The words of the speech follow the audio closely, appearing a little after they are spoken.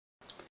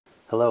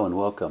Hello and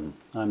welcome.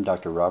 I'm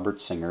Dr.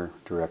 Robert Singer,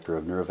 Director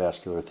of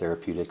Neurovascular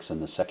Therapeutics in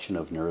the section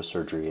of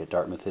Neurosurgery at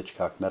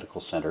Dartmouth-Hitchcock Medical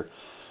Center,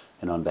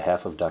 and on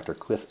behalf of Dr.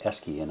 Cliff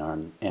Eskey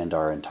and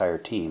our entire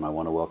team, I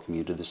want to welcome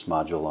you to this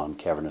module on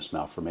cavernous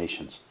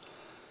malformations.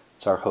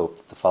 It's our hope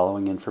that the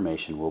following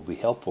information will be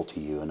helpful to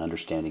you in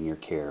understanding your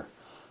care.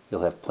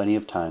 You'll have plenty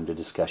of time to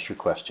discuss your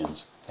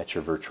questions at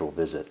your virtual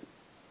visit.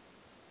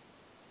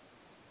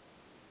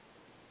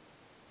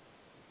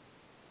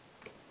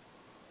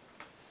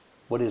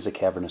 What is a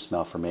cavernous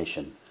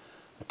malformation?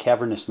 A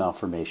cavernous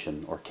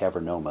malformation, or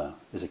cavernoma,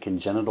 is a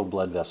congenital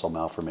blood vessel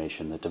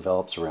malformation that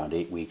develops around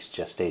 8 weeks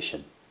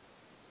gestation.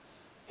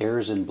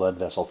 Errors in blood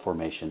vessel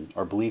formation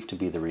are believed to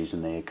be the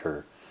reason they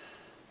occur.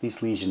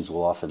 These lesions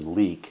will often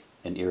leak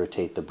and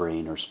irritate the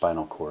brain or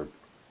spinal cord.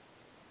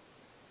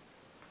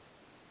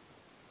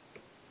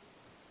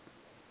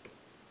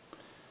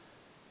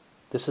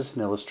 This is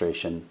an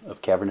illustration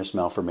of cavernous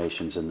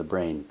malformations in the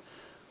brain.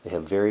 They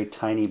have very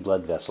tiny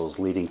blood vessels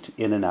leading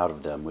in and out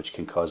of them, which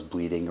can cause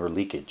bleeding or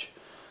leakage.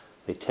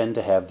 They tend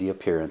to have the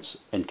appearance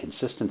and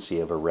consistency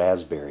of a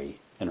raspberry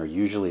and are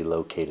usually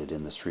located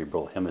in the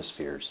cerebral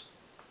hemispheres.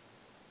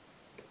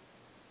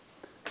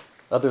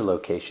 Other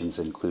locations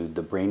include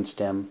the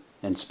brainstem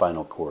and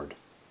spinal cord.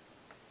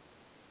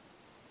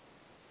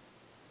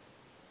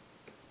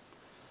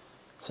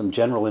 Some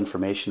general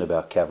information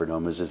about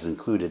cavernomas is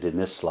included in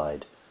this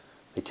slide.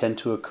 They tend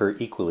to occur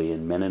equally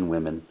in men and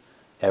women.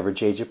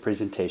 Average age of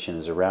presentation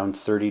is around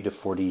 30 to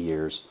 40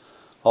 years.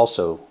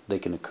 Also, they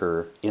can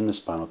occur in the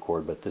spinal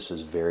cord, but this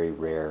is very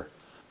rare.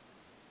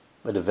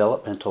 A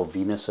developmental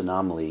venous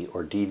anomaly,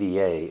 or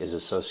DVA, is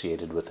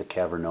associated with a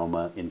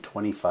cavernoma in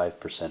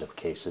 25% of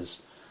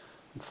cases.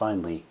 And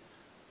finally,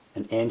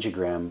 an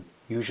angiogram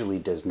usually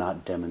does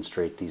not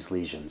demonstrate these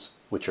lesions,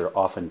 which are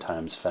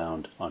oftentimes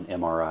found on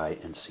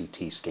MRI and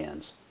CT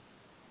scans.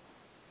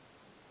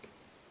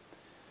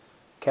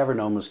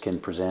 Cavernomas can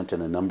present in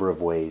a number of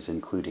ways,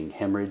 including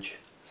hemorrhage,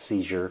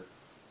 seizure,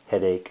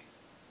 headache,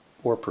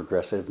 or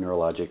progressive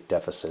neurologic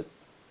deficit.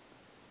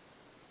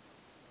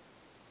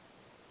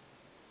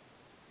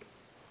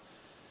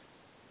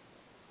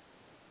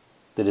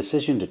 The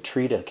decision to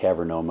treat a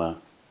cavernoma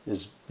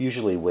is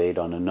usually weighed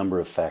on a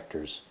number of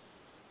factors: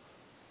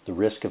 the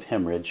risk of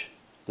hemorrhage,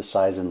 the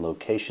size and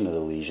location of the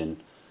lesion,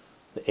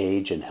 the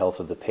age and health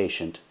of the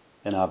patient,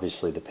 and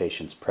obviously the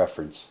patient's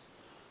preference.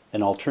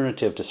 An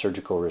alternative to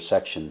surgical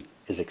resection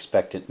is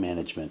expectant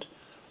management.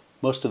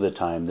 Most of the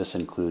time, this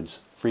includes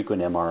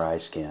frequent MRI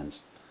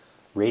scans.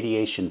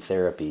 Radiation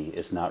therapy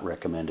is not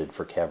recommended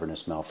for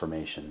cavernous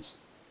malformations.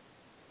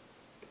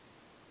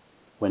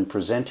 When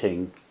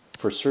presenting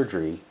for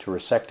surgery to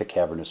resect a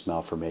cavernous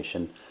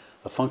malformation,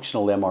 a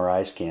functional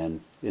MRI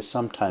scan is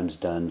sometimes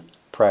done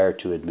prior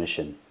to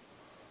admission.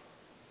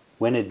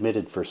 When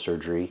admitted for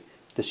surgery,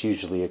 this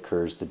usually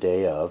occurs the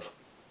day of.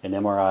 An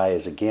MRI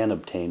is again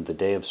obtained the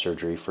day of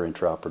surgery for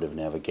intraoperative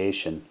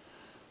navigation.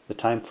 The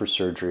time for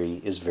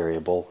surgery is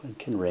variable and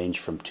can range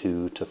from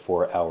 2 to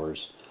 4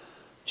 hours.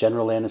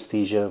 General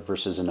anesthesia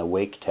versus an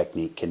awake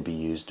technique can be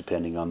used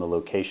depending on the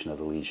location of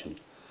the lesion.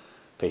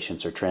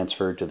 Patients are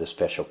transferred to the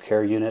special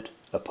care unit.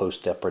 A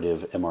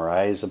post-operative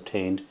MRI is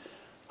obtained.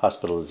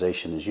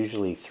 Hospitalization is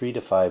usually 3 to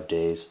 5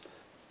 days.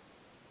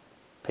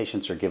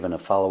 Patients are given a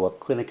follow-up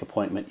clinic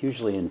appointment,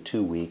 usually in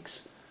 2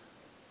 weeks.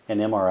 And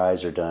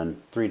MRIs are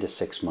done 3 to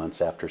 6 months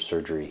after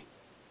surgery.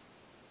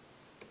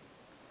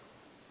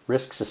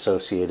 Risks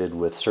associated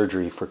with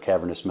surgery for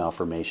cavernous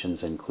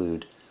malformations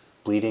include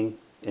bleeding,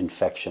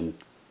 infection,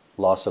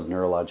 loss of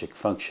neurologic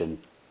function,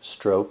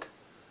 stroke,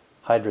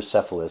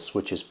 hydrocephalus,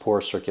 which is poor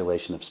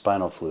circulation of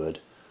spinal fluid,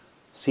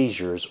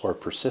 seizures or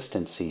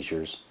persistent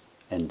seizures,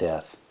 and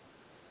death.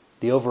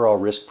 The overall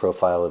risk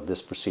profile of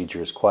this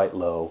procedure is quite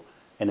low,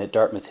 and at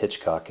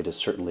Dartmouth-Hitchcock it is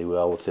certainly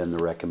well within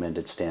the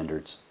recommended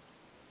standards.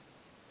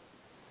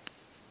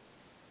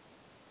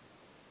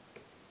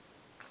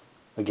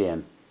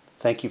 Again,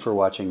 thank you for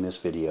watching this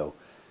video.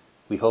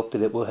 We hope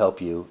that it will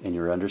help you in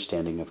your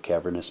understanding of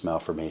cavernous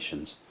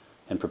malformations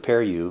and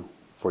prepare you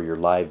for your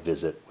live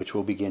visit, which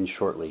will begin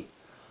shortly.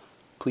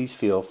 Please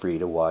feel free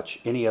to watch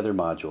any other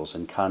modules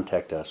and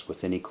contact us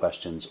with any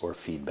questions or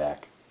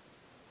feedback.